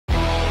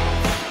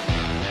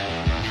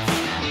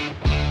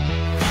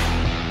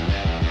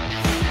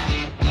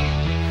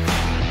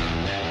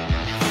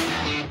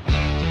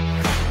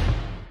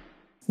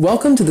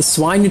Welcome to the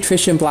Swine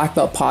Nutrition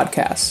Blackbelt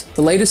Podcast,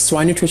 the latest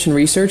swine nutrition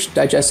research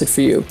digested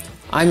for you.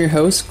 I'm your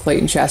host,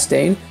 Clayton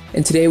Chastain,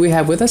 and today we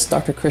have with us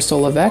Dr.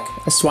 Levesque,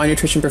 a swine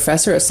nutrition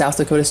professor at South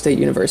Dakota State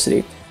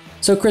University.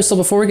 So Crystal,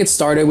 before we get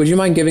started, would you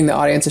mind giving the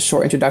audience a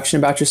short introduction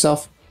about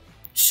yourself?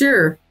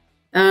 Sure.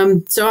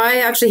 So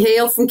I actually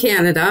hail from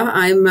Canada.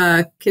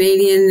 I'm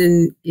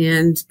Canadian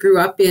and grew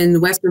up in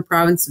the western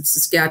province of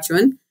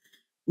Saskatchewan.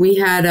 We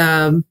had,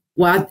 at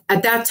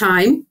that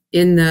time,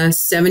 in the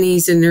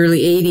 70s and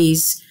early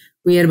 80s,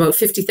 we had about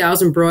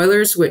 50,000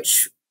 broilers,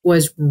 which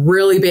was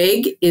really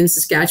big in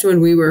Saskatchewan.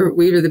 We were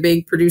the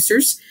big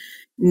producers,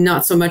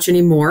 not so much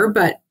anymore,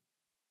 but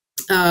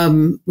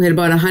we had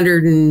about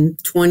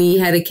 120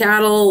 head of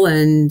cattle,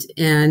 and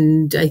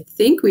I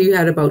think we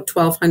had about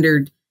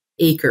 1,200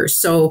 acres.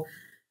 So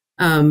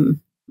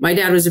my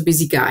dad was a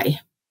busy guy.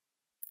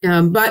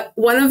 But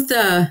one of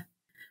the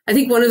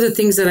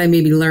things that I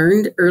maybe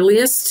learned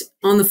earliest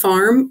on the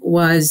farm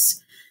was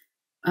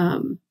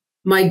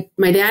my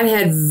dad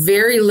had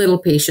very little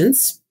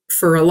patience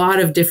for a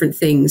lot of different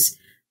things,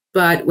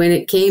 but when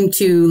it came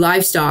to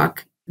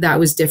livestock, that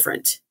was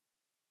different.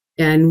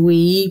 And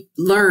we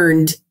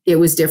learned it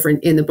was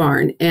different in the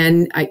barn.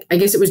 And I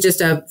guess it was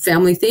just a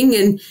family thing.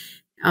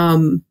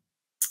 And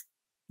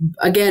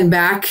again,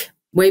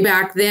 way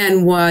back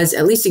then was,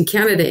 at least in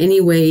Canada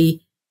anyway,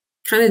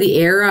 kind of the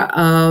era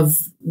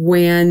of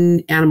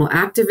when animal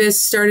activists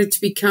started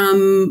to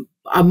become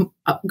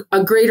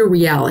a greater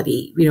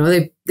reality. You know,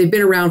 they've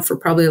been around for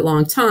probably a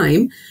long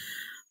time,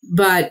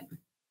 but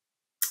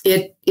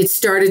it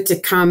started to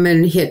come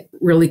and hit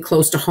really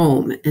close to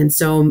home. And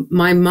so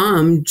my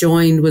mom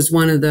was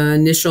one of the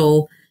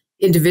initial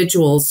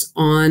individuals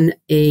on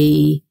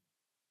I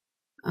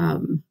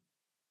don't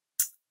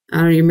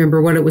even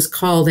remember what it was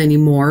called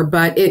anymore,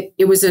 but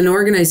it was an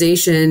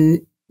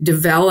organization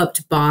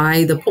developed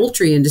by the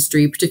poultry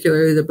industry,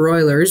 particularly the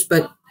broilers,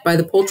 but by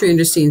the poultry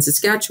industry in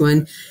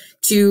Saskatchewan,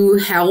 to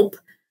help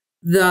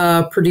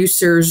the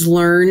producers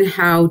learn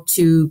how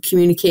to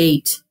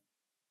communicate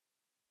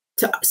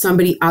to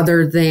somebody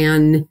other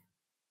than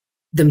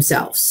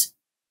themselves,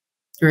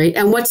 right?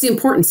 And what's the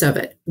importance of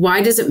it?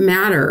 Why does it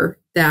matter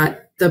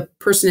that the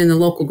person in the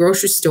local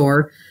grocery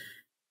store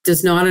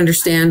does not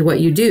understand what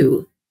you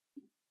do?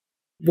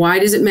 Why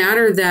does it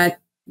matter that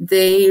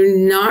they're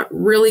not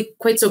really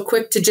quite so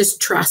quick to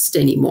just trust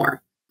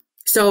anymore?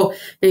 So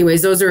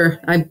anyways,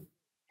 I've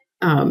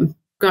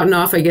gotten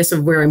off, I guess,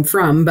 of where I'm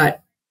from,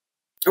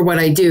 or what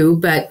I do.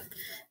 But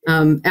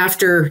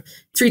after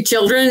 3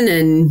 children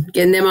and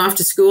getting them off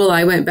to school,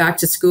 I went back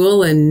to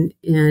school and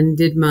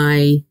did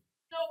my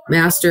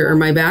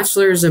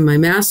bachelor's and my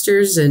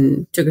master's,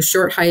 and took a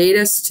short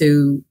hiatus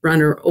to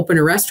open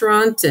a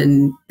restaurant,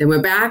 and then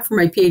went back for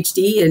my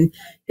PhD. And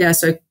yeah,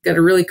 so I got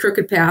a really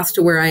crooked path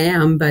to where I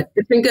am, but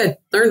it's been good.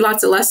 Learned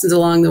lots of lessons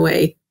along the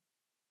way.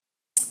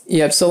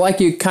 Yep. So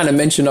like you kind of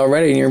mentioned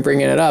already, and you're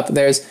bringing it up,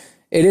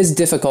 it is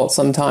difficult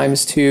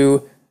sometimes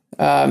to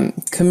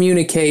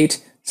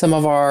communicate some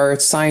of our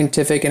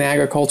scientific and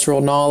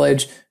agricultural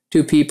knowledge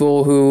to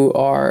people who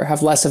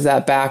have less of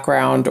that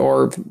background,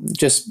 or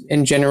just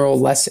in general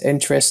less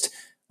interest.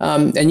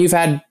 And you've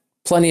had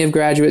plenty of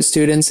graduate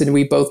students, and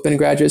we've both been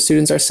graduate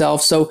students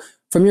ourselves. So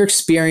from your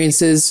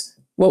experiences,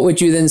 what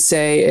would you then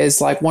say is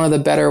like one of the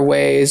better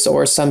ways,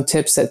 or some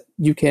tips that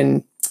you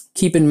can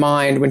keep in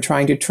mind when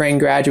trying to train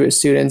graduate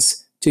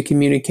students to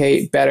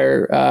communicate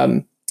better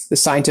the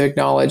scientific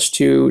knowledge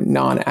to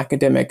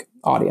non-academic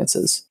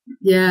audiences?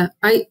 Yeah,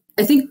 I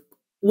think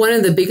one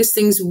of the biggest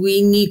things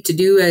we need to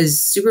do as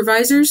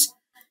supervisors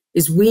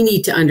is we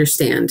need to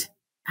understand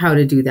how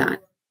to do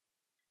that.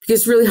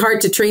 Because it's really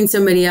hard to train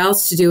somebody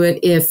else to do it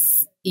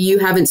if you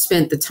haven't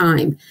spent the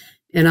time.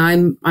 And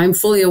I'm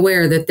fully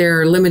aware that there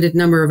are a limited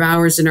number of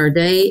hours in our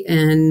day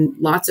and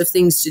lots of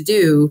things to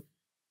do.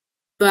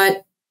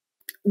 But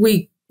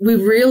we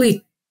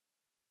really,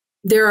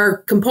 there are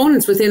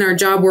components within our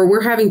job where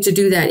we're having to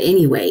do that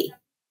anyway,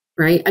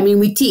 right? I mean,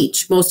 we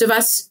teach. Most of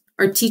us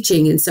are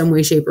teaching in some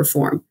way, shape, or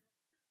form.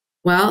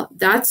 Well,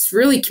 that's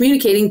really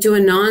communicating to a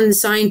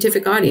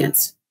non-scientific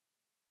audience,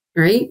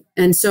 right?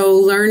 And so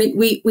learning,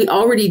 we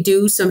already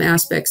do some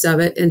aspects of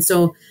it. And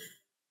so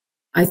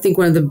I think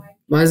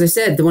as I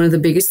said, one of the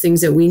biggest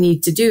things that we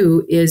need to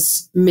do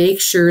is make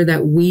sure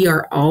that we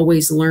are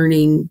always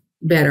learning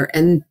better.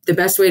 And the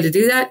best way to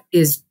do that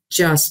is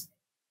just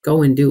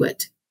go and do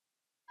it.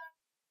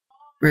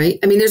 Right?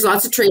 I mean, there's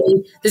lots of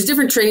training. There's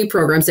different training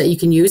programs that you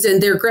can use,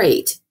 and they're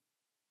great.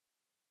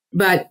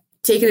 But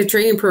taking a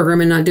training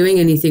program and not doing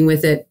anything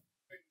with it,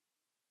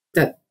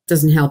 that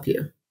doesn't help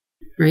you.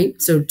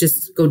 Right? So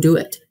just go do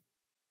it.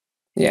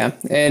 Yeah.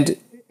 And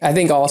I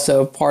think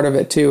also part of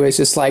it too is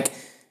just like,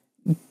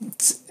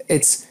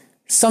 it's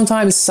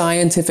sometimes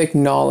scientific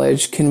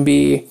knowledge can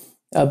be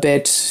a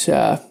bit,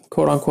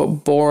 quote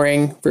unquote,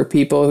 boring for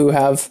people who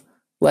have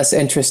less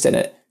interest in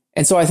it.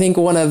 And so I think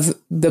one of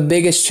the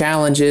biggest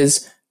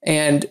challenges,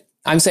 and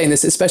I'm saying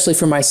this especially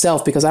for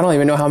myself because I don't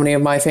even know how many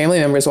of my family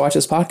members watch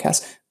this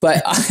podcast,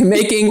 but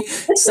making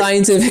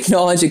scientific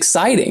knowledge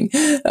exciting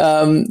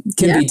can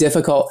be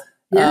difficult.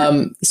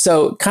 Yeah.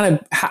 So kind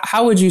of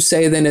how would you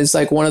say then is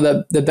like one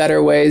of the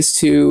better ways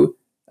to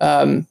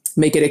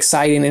make it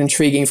exciting and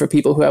intriguing for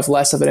people who have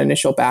less of an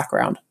initial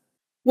background?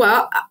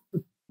 Well,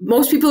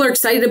 most people are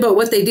excited about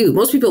what they do.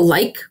 Most people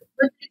like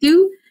what they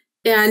do.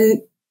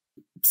 And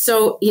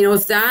so,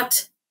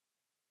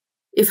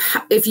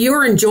 if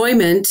your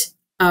enjoyment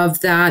of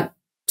that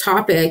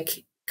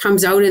topic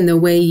comes out in the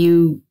way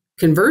you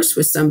converse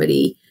with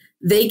somebody,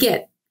 they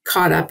get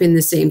caught up in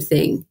the same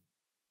thing.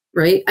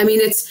 Right. I mean,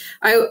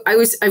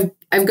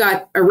 I've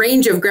got a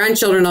range of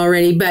grandchildren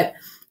already, but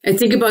I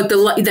think about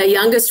the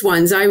youngest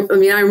ones. I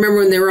remember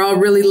when they were all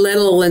really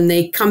little and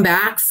they come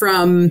back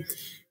from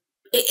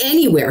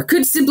anywhere.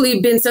 Could simply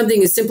have been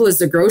something as simple as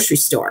the grocery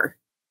store,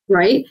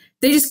 right?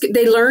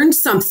 They learned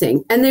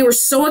something and they were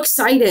so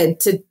excited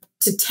to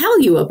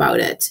tell you about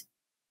it,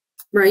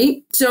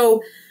 right?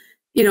 So,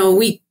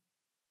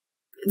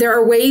 there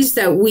are ways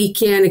that we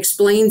can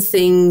explain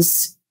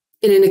things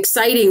in an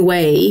exciting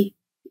way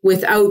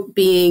without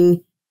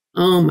being,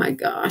 oh my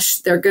gosh,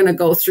 they're going to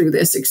go through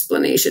this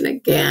explanation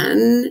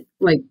again.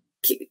 Like,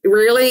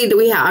 really? Do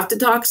we have to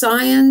talk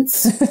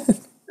science?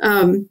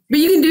 But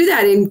you can do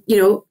that in,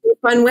 a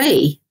fun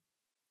way.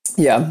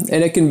 Yeah.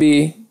 And it can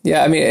be,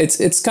 I mean,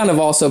 it's kind of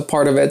also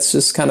part of it's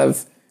just kind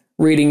of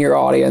reading your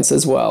audience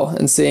as well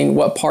and seeing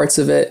what parts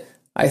of it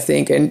I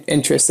think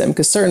interest them.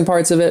 Because certain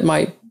parts of it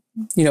might,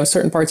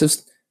 certain parts of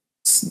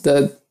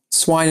the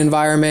swine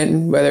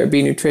environment, whether it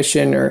be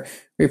nutrition or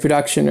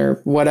reproduction or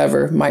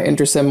whatever, might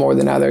interest them more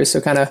than others.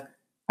 So kind of,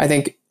 I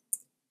think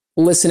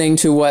listening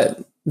to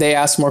what they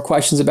ask more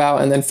questions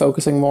about and then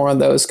focusing more on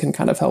those can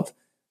kind of help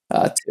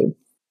too.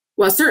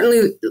 Well,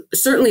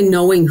 certainly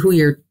knowing who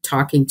you're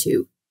talking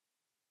to,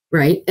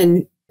 right?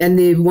 And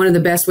one of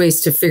the best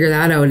ways to figure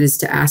that out is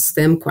to ask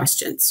them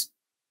questions,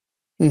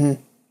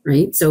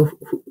 right? So,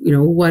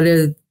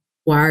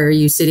 why are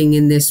you sitting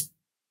in this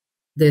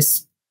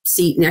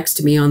seat next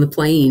to me on the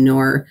plane?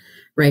 Or,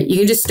 right, you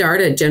can just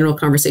start a general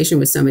conversation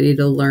with somebody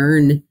to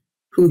learn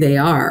who they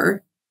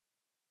are.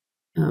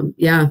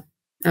 Yeah,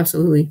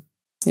 absolutely.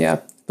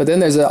 Yeah, but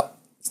then there's a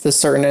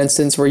certain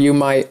instance where you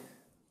might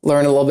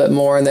learn a little bit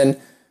more and then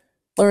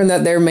learn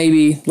that they're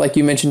maybe, like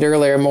you mentioned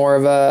earlier, more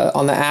of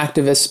on the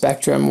activist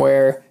spectrum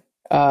where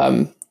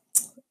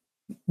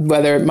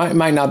whether it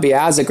might not be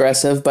as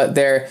aggressive, but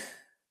they're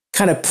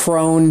kind of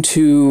prone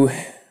to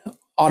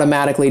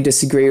automatically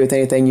disagree with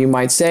anything you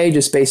might say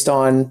just based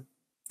on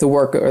the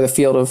work or the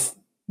field of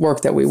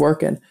work that we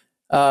work in.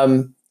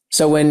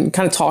 So when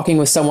kind of talking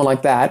with someone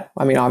like that,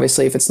 I mean,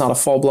 obviously if it's not a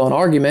full-blown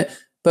argument,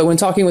 but when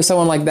talking with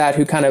someone like that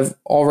who kind of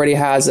already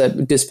has a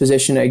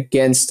disposition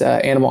against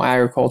animal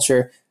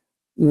agriculture,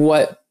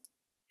 what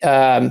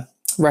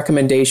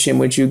recommendation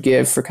would you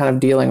give for kind of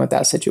dealing with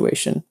that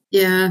situation?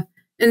 Yeah,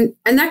 and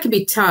that can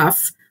be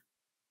tough.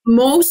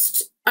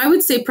 I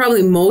would say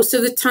probably most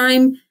of the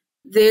time,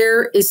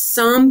 there is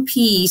some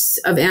piece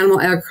of animal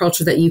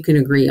agriculture that you can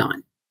agree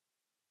on.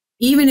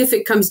 Even if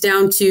it comes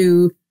down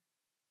to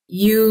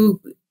the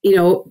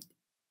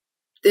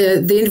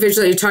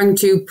individual that you're talking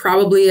to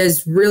probably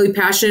is really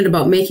passionate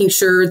about making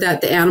sure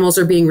that the animals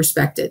are being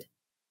respected.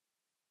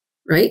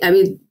 Right? I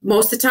mean,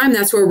 most of the time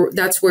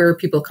that's where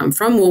people come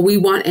from. Well, we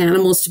want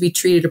animals to be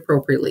treated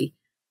appropriately.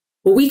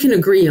 Well, we can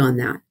agree on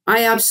that.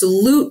 I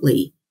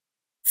absolutely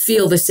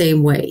feel the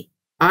same way.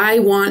 I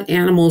want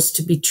animals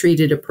to be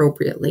treated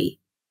appropriately.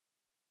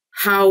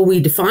 How we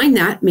define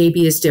that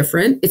maybe is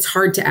different. It's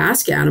hard to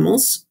ask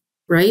animals,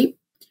 right?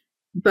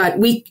 But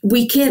we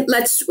can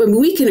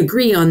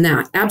agree on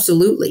that.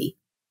 Absolutely.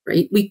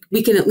 Right.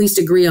 We can at least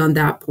agree on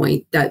that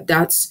point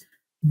that's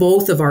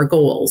both of our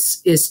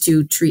goals is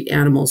to treat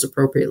animals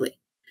appropriately.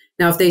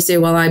 Now, if they say,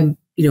 well, I'm,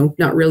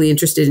 not really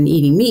interested in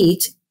eating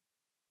meat.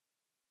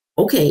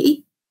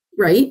 Okay.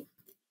 Right.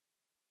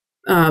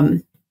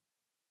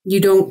 You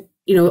don't,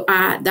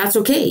 that's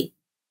okay.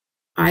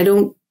 I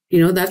don't,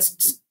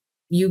 that's,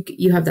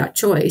 you have that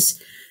choice.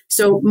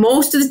 So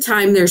most of the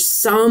time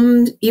there's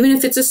even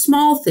if it's a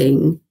small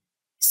thing,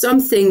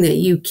 something that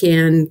you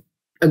can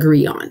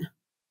agree on.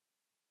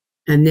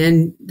 And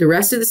then the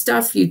rest of the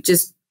stuff, you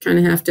just kind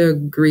of have to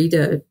agree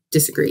to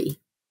disagree.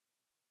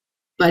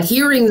 But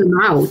hearing them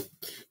out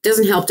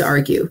doesn't help to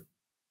argue,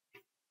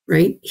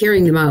 right?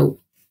 Hearing them out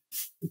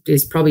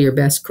is probably your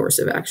best course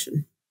of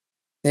action.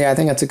 Yeah, I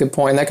think that's a good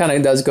point. That kind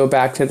of does go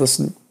back to this,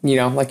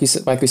 like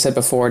we said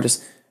before,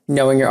 just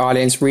knowing your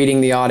audience,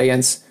 reading the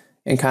audience,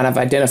 and kind of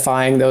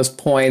identifying those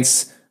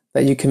points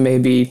that you can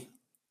maybe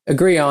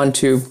agree on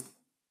to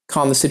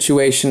calm the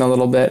situation a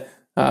little bit,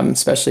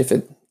 especially if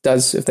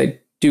they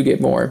do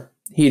get more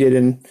heated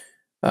and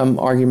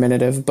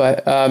argumentative.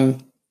 But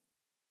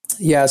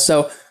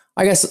so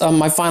I guess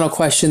my final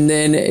question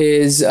then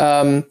is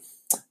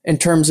in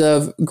terms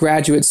of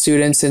graduate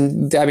students,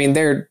 and I mean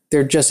they're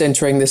just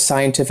entering this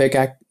scientific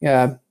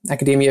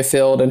academia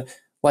field, and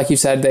like you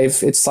said,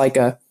 it's like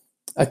a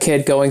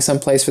kid going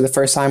someplace for the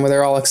first time where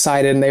they're all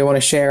excited and they want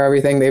to share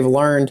everything they've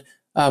learned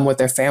with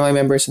their family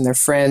members and their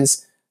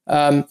friends.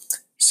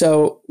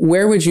 So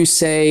where would you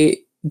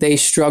say they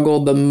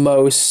struggle the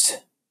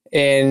most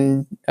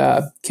in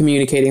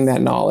communicating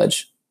that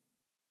knowledge?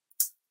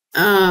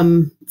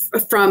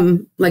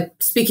 From like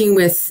speaking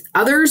with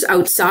others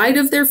outside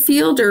of their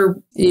field,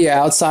 or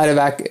outside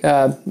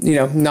of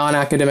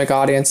non-academic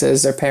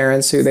audiences, their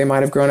parents who they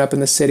might have grown up in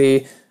the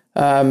city,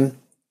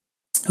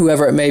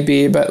 whoever it may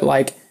be, but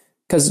like,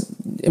 because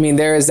I mean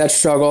there is that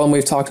struggle, and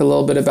we've talked a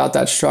little bit about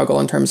that struggle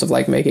in terms of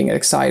like making it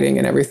exciting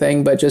and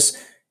everything, but just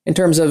in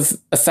terms of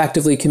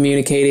effectively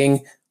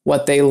communicating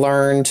what they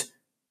learned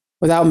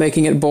without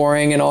making it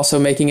boring and also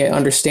making it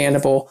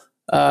understandable.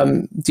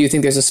 Do you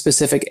think there's a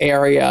specific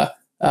area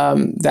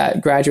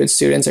that graduate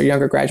students or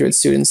younger graduate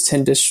students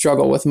tend to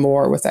struggle with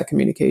more with that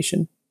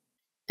communication?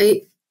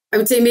 I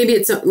would say maybe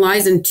it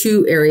lies in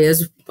two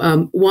areas.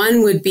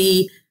 One would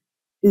be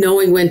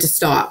knowing when to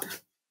stop.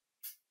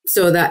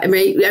 So that, I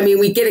mean,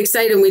 we get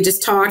excited and we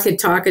just talk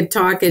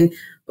and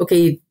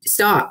okay,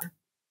 stop,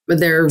 but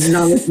they're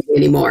not listening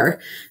anymore.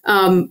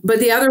 But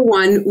the other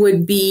one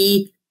would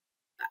be,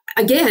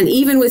 again,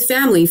 even with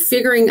family,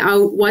 figuring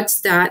out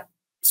what's that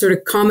sort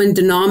of common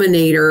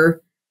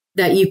denominator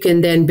that you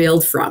can then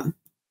build from,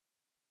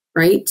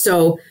 right?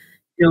 So,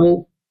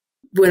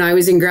 when I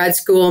was in grad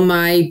school,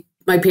 my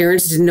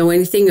parents didn't know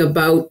anything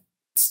about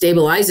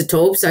stable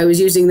isotopes. I was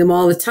using them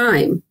all the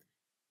time,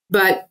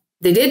 but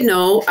they did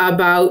know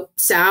about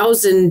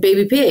sows and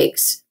baby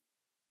pigs.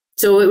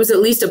 So it was at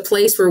least a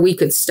place where we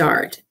could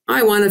start.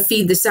 I want to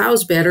feed the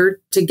sows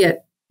better to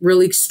get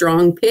really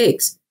strong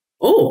pigs.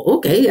 Oh,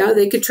 okay, yeah,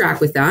 they could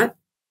track with that,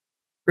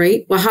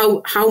 right?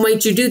 Well, how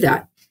might you do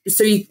that?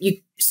 So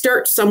you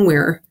start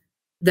somewhere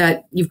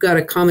that you've got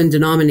a common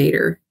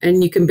denominator,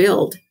 and you can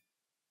build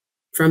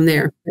from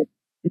there.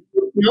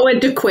 Know when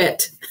to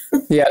quit.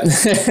 Yeah.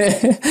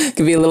 It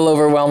can be a little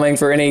overwhelming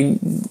for any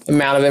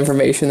amount of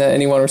information that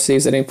anyone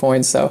receives at any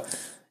point. So,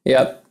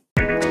 yep.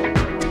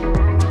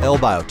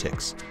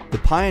 L-Biotics, the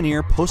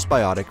pioneer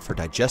postbiotic for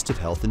digestive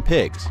health in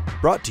pigs,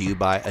 brought to you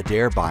by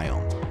Adair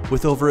Biome.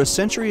 With over a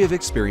century of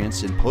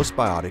experience in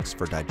postbiotics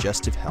for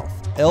digestive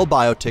health,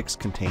 L-Biotics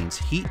contains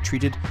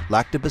heat-treated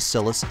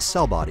lactobacillus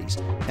cell bodies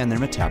and their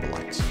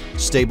metabolites.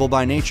 Stable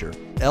by nature,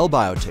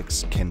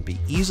 L-Biotics can be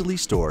easily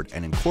stored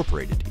and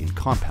incorporated in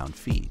compound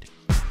feed.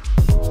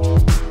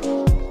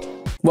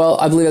 Well,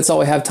 I believe that's all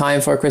we have time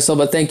for, Crystal,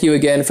 but thank you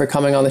again for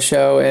coming on the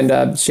show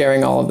and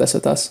sharing all of this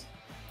with us.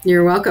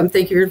 You're welcome.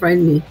 Thank you for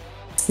inviting me.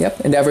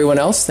 Yep. And to everyone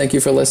else, thank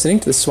you for listening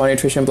to the Swine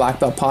Nutrition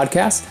Blackbelt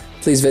Podcast.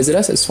 Please visit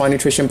us at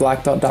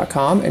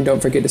swinenutritionblackbelt.com, and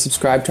don't forget to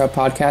subscribe to our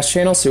podcast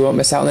channel so you won't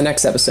miss out on the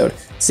next episode.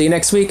 See you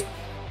next week.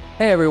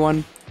 Hey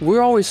everyone,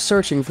 we're always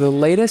searching for the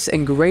latest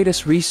and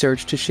greatest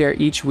research to share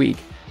each week.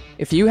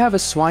 If you have a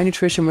swine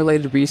nutrition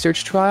related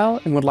research trial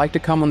and would like to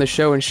come on the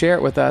show and share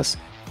it with us,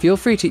 feel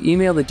free to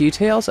email the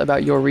details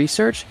about your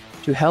research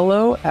to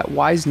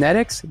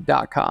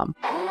hello@wisenetics.com.